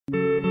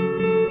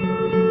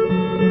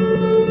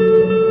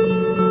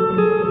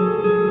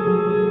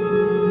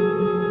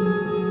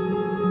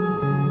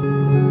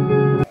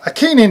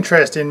keen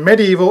interest in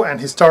medieval and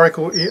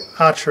historical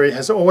archery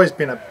has always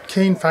been a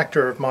keen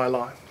factor of my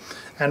life,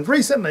 and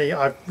recently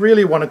I've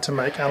really wanted to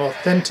make an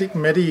authentic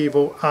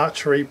medieval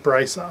archery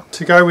bracer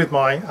to go with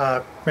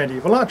my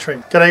medieval archery.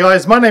 G'day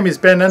guys, my name is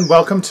Ben and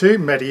welcome to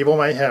Medieval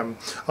Mayhem.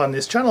 On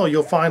this channel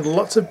you'll find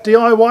lots of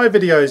DIY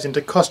videos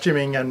into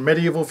costuming and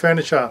medieval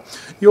furniture.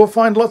 You'll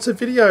find lots of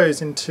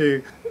videos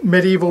into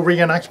medieval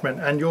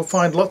reenactment, and you'll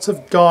find lots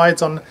of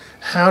guides on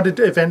how did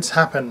events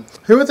happen,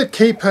 who are the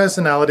key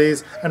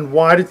personalities, and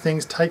why did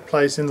things take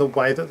place in the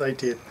way that they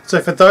did.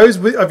 So for those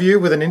of you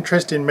with an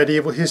interest in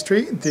medieval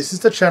history, this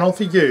is the channel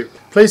for you.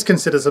 Please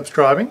consider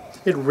subscribing,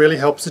 it really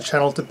helps the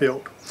channel to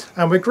build.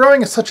 And we're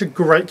growing such a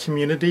great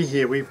community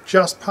here. We've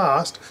just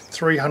passed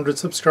 300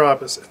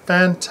 subscribers.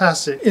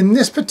 Fantastic. In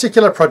this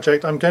particular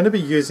project I'm going to be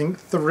using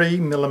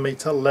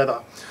 3mm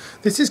leather.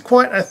 This is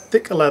quite a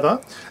thick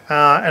leather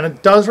and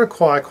it does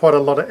require quite a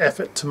lot of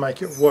effort to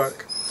make it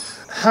work.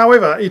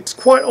 However, it's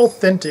quite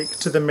authentic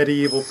to the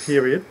medieval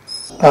period.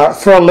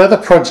 For a leather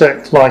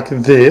project like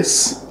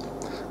this,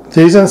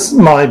 these are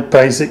my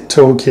basic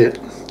toolkit.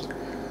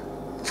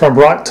 From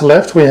right to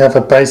left we have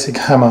a basic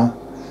hammer.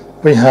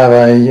 We have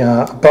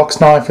a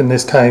box knife, in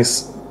this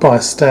case by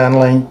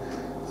Stanley.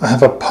 I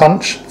have a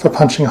punch for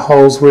punching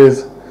holes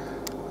with.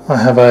 I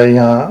have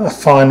a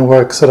fine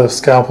work sort of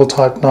scalpel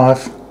type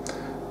knife.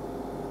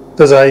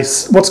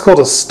 There's what's called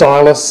a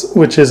stylus,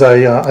 which is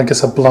I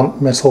guess a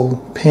blunt metal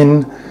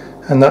pin,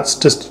 and that's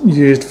just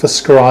used for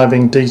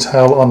scribing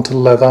detail onto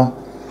leather.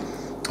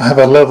 I have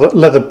a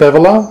leather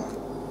beveler.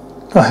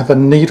 I have a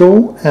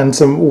needle and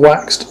some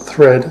waxed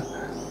thread.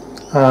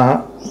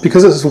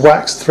 Because it's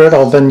waxed thread,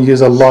 I'll then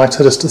use a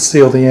lighter just to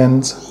seal the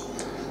ends.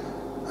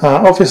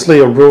 Obviously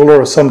a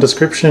ruler of some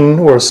description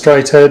or a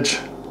straight edge.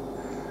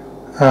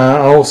 I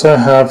also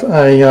have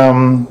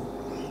a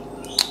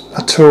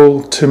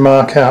tool to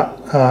mark out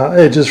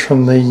edges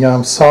from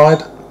the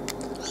side.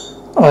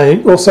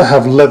 I also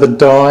have leather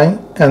dye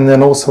and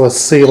then also a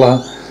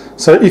sealer.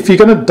 So if you're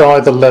going to dye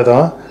the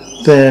leather,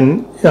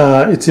 then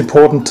it's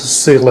important to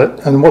seal it,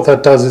 and what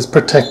that does is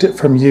protect it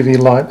from UV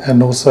light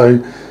and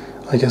also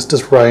I guess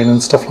just rain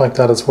and stuff like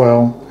that as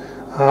well.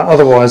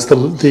 Otherwise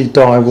the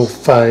dye will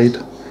fade.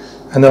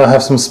 And then I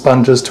have some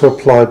sponges to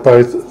apply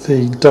both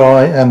the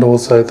dye and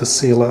also the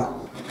sealer.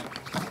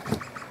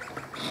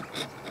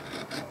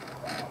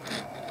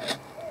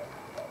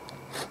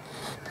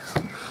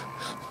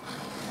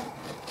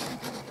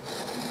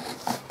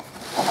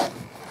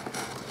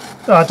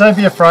 Don't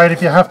be afraid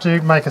if you have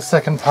to make a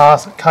second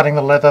pass at cutting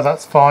the leather,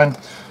 that's fine.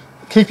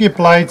 Keep your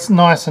blades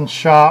nice and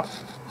sharp.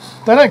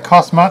 They don't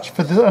cost much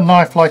for a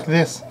knife like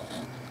this.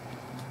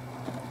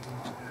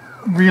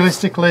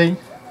 Realistically,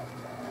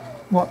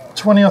 what,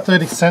 20 or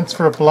 30 cents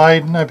for a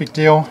blade, no big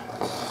deal.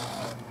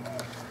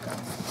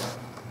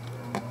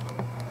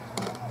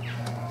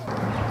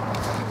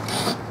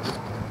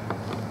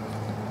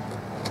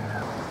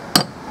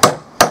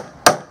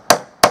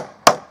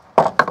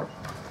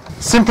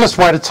 Simplest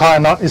way to tie a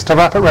knot is to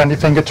wrap it around your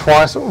finger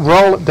twice,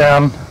 roll it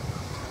down,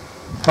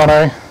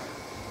 righto,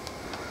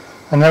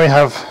 and there we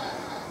have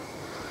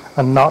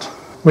a knot.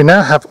 We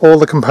now have all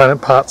the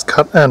component parts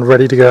cut and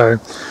ready to go.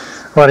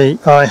 Righty,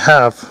 I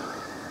have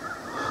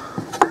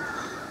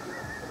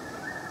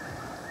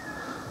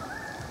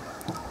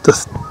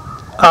the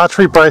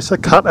archery bracer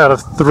cut out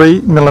of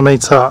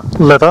 3mm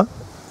leather.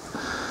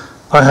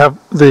 I have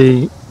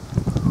the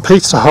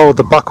piece to hold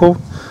the buckle.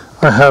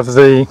 I have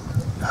the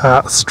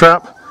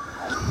strap.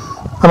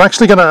 I'm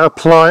actually going to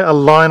apply a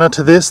liner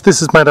to this.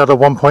 This is made out of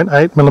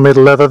 1.8mm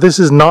leather. This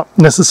is not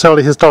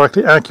necessarily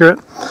historically accurate.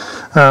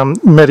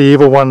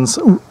 Medieval ones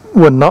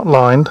were not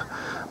lined,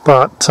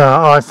 but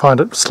I find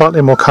it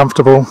slightly more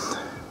comfortable.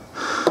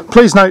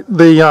 Please note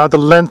the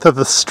length of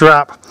the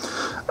strap.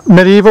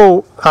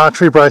 Medieval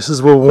archery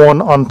braces were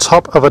worn on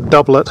top of a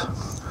doublet.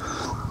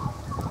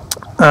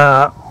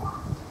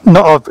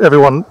 Not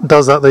everyone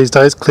does that these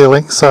days,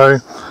 clearly, so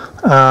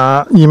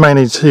you may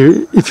need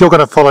to, if you're going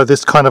to follow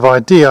this kind of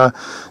idea,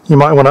 you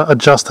might want to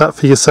adjust that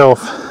for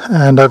yourself.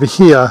 And over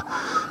here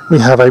we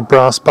have a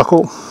brass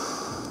buckle.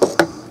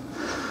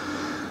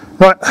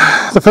 Right,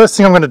 the first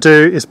thing I'm going to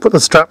do is put the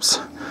straps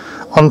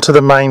onto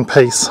the main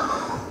piece.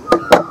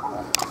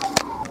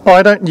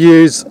 I don't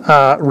use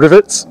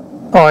rivets,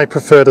 I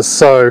prefer to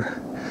sew.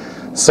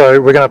 So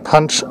we're going to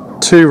punch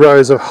 2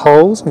 rows of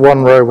holes.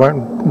 1 row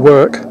won't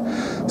work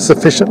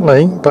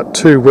sufficiently, but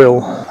 2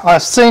 will.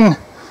 I've seen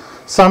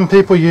some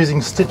people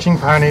using stitching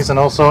ponies and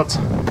all sorts.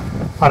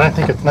 I don't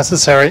think it's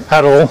necessary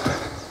at all.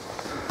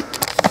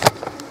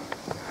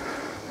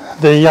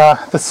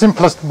 The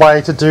simplest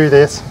way to do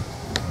this,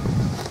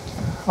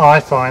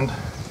 I find,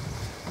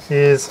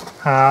 is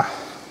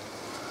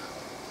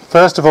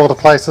first of all to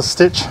place a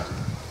stitch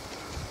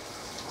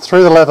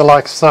through the leather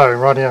like so,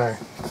 rightio.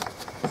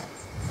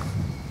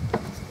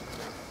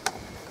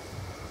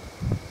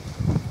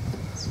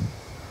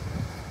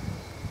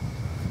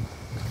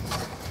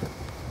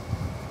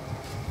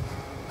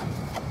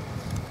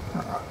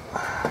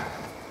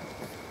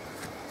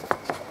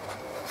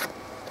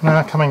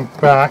 Now coming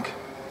back,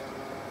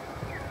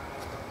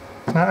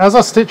 now Now as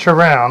I stitch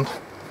around,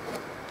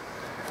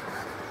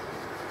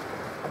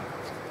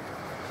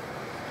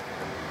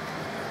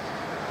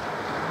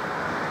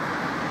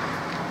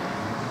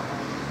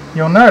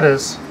 you'll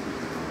notice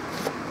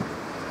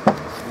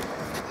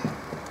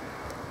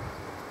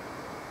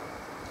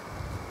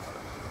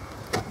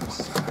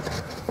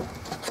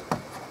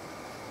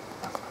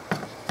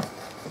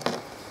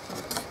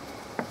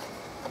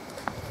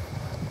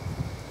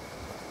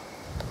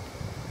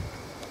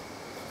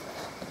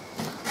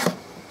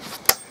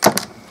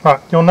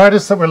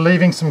that we're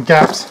leaving some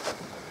gaps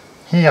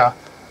here.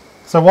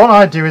 So what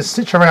I do is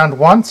stitch around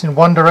once in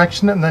one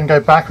direction and then go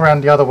back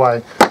around the other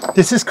way.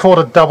 This is called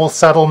a double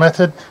saddle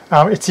method.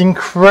 It's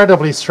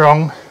incredibly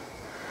strong,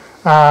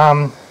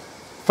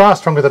 far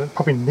stronger than it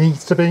probably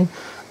needs to be,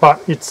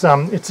 but it's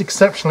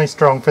exceptionally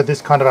strong for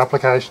this kind of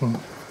application.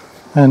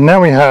 And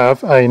now we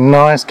have a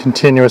nice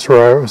continuous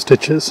row of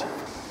stitches.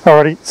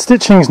 Alrighty,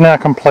 stitching is now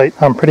complete.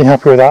 I'm pretty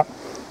happy with that.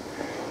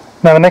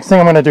 Now the next thing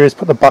I'm going to do is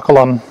put the buckle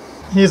on.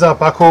 Here's our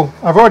buckle.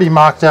 I've already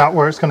marked out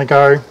where it's going to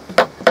go.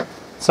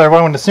 So what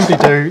I'm going to simply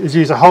do is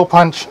use a hole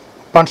punch,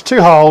 punch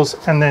 2 holes,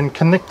 and then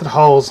connect the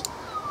holes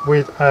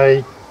with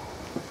a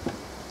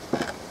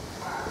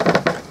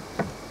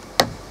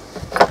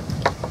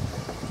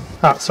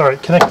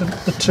connected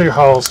the 2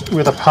 holes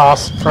with a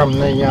pass from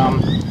the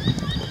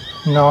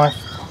knife.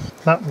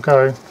 That will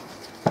go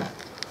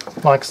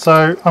like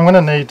so. I'm going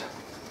to need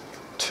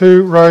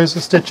 2 rows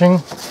of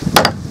stitching.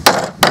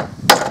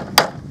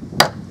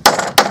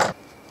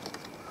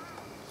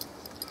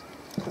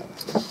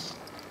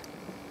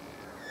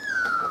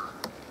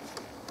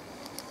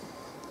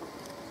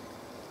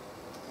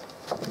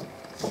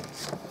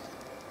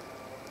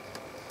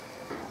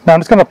 Now I'm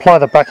just going to apply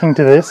the backing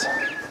to this.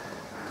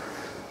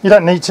 You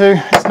don't need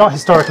to, it's not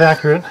historically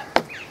accurate,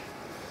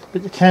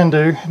 but you can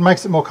do, it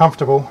makes it more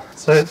comfortable.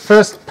 So the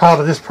first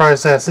part of this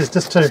process is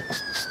just to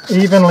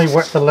evenly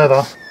wet the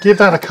leather. Give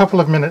that a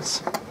couple of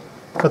minutes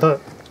for the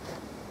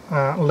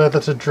leather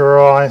to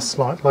dry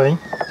slightly.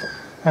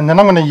 And then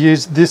I'm going to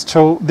use this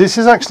tool. This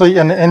is actually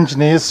an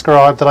engineer's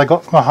scribe that I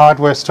got from a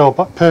hardware store,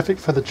 but perfect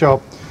for the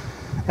job.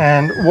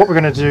 And what we're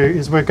going to do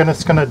is we're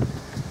just going to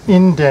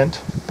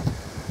indent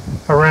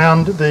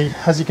around the,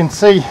 as you can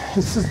see,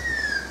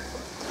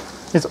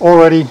 it's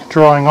already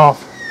drying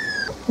off.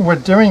 What we're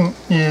doing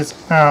is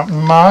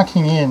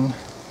marking in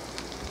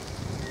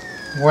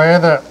where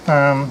the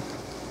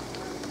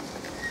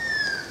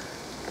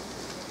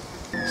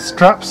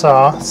straps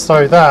are,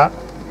 so that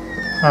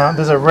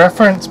there's a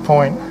reference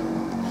point.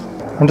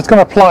 I'm just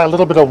going to apply a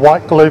little bit of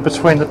white glue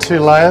between the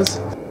 2 layers.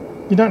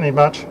 You don't need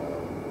much.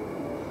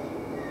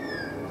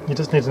 You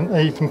just need an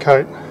even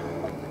coat.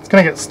 It's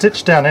going to get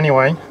stitched down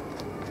anyway.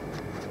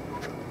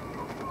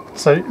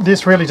 So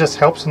this really just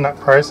helps in that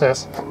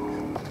process.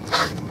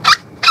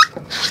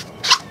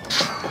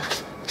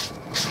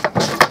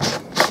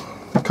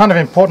 Kind of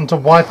important to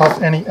wipe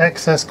off any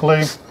excess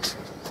glue,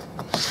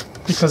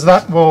 because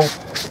that will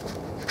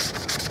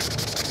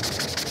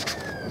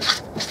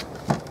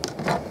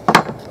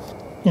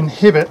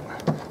inhibit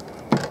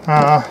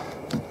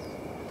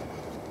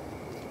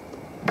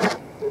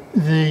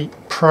the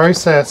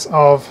process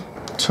of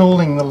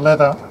tooling the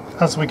leather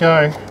as we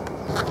go.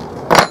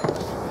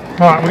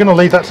 Alright, we're going to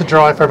leave that to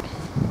dry for.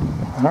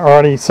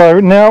 Alrighty, so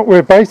now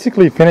we're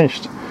basically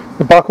finished.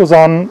 The buckle's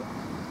on,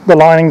 the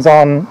lining's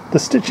on, the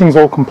stitching's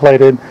all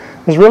completed.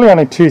 There's really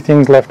only 2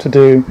 things left to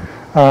do.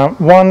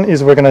 One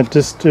is we're going to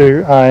just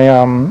do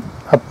a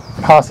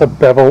pass a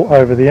bevel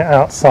over the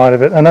outside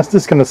of it, and that's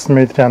just going to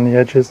smooth down the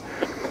edges.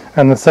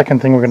 And the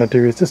second thing we're going to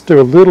do is just do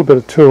a little bit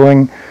of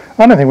tooling.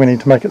 I don't think we need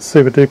to make it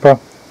super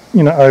duper,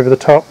 over the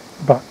top,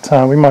 but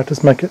we might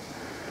just make it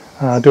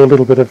do a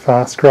little bit of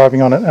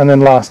scribing on it, and then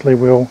lastly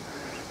we'll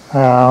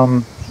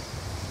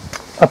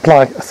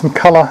apply some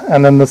colour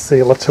and then the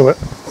sealer to it.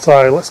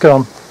 So let's get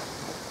on.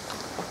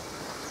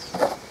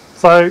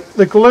 So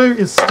the glue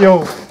is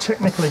still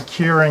technically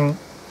curing,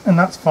 and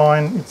that's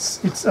fine. It's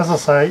as I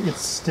say,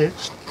 it's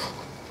stitched.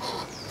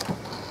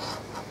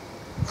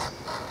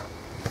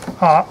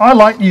 I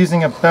like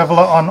using a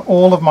beveler on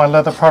all of my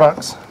leather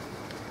products,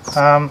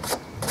 and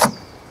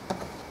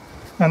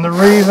the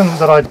reason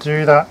that I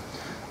do that,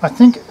 I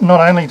think not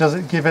only does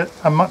it give it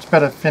a much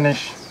better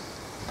finish,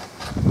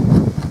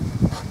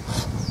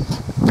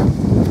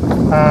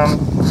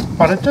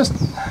 but it just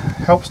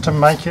helps to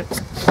make it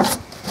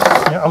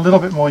a little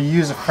bit more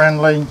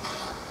user-friendly. It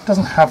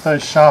doesn't have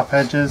those sharp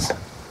edges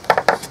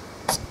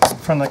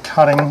from the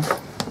cutting.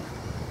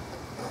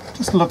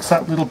 Just looks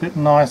that little bit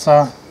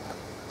nicer.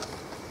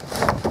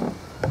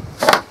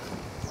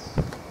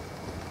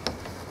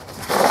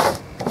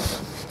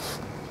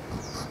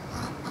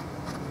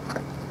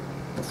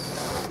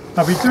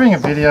 I'll be doing a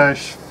video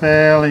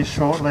fairly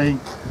shortly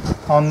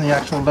on the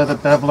actual leather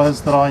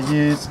bevelers that I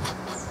use.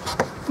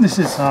 This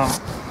is,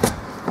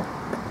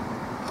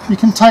 you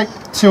can take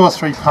 2 or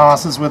 3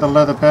 passes with a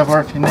leather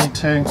beveler if you need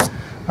to.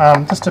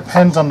 Just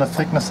depends on the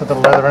thickness of the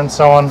leather and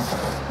so on.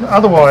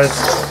 Otherwise,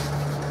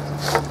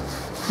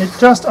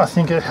 I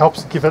think it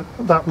helps give it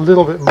that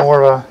little bit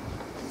more of a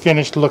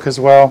finished look as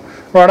well.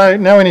 Righto,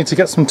 now we need to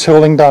get some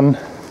tooling done.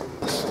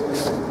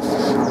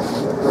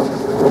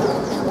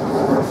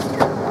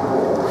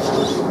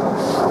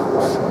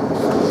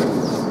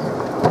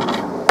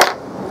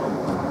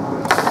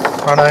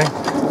 Righto.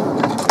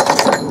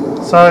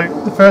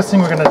 So the first thing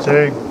we're going to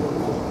do,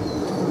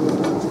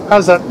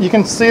 how's that? You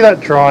can see that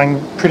drying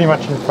pretty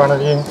much in front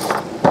of you,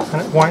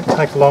 and it won't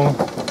take long.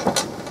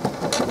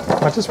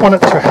 I just want it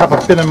to have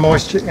a bit of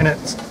moisture in it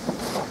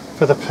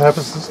for the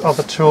purposes of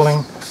the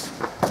tooling.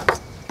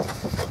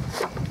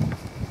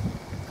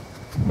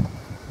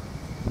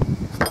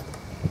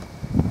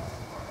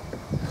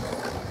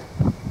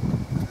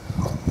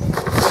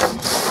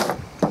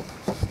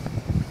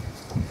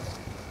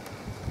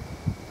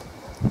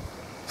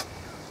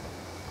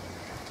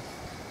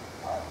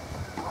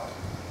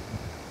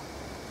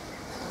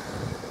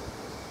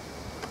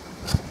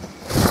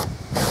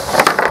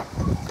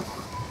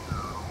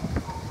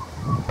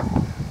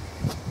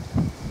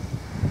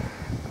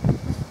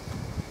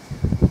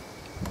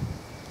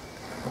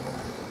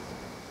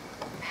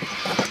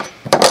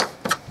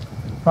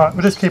 Right,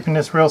 we're just keeping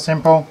this real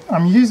simple.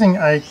 I'm using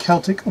a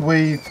Celtic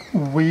weave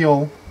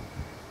wheel,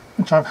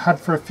 which I've had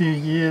for a few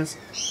years.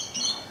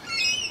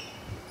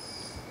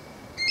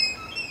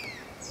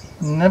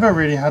 Never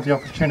really had the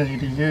opportunity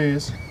to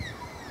use,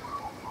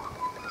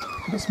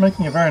 but it's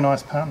making a very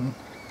nice pattern.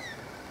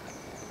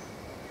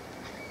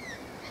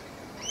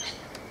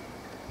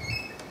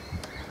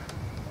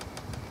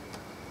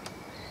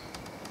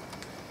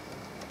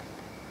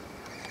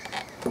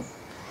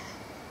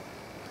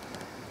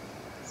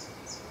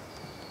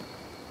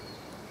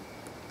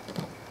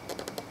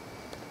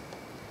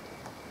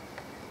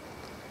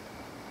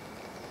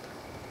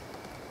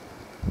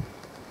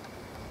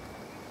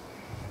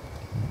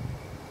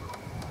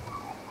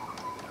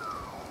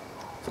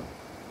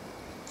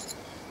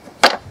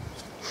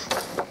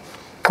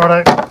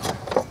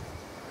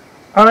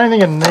 I don't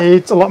think it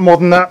needs a lot more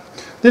than that.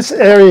 This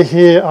area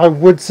here I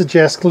would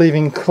suggest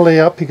leaving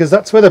clear because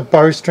that's where the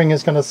bowstring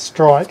is going to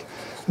strike,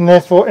 and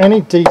therefore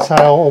any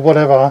detail or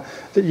whatever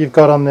that you've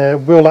got on there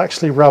will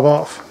actually rub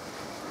off.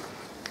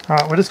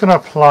 Alright, we're just going to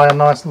apply a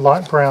nice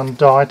light brown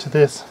dye to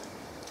this.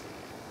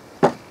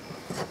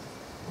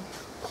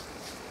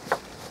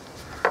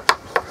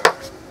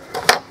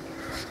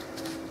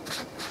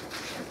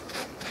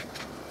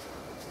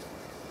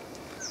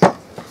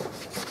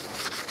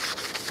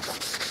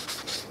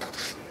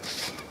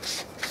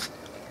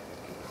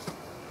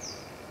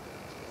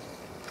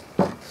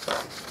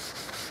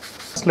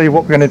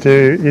 What we're going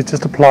to do is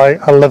just apply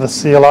a leather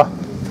sealer.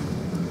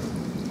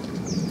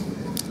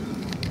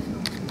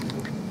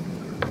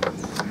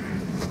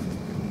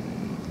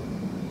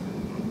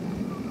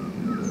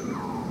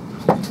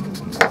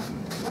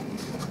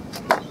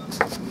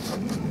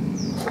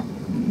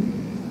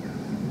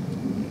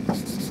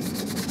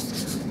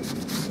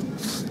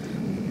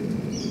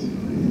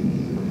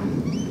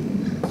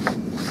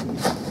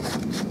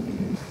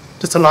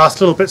 Just the last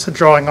little bits are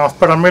drying off,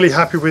 but I'm really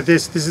happy with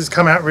this. This has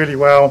come out really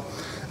well.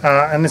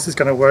 And this is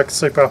going to work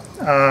super.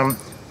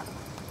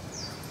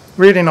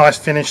 Really nice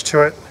finish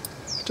to it,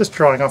 just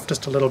drying off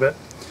just a little bit.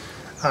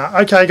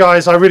 Okay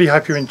guys, I really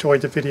hope you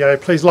enjoyed the video.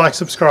 Please like,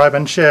 subscribe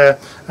and share,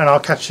 and I'll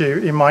catch you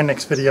in my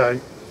next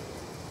video.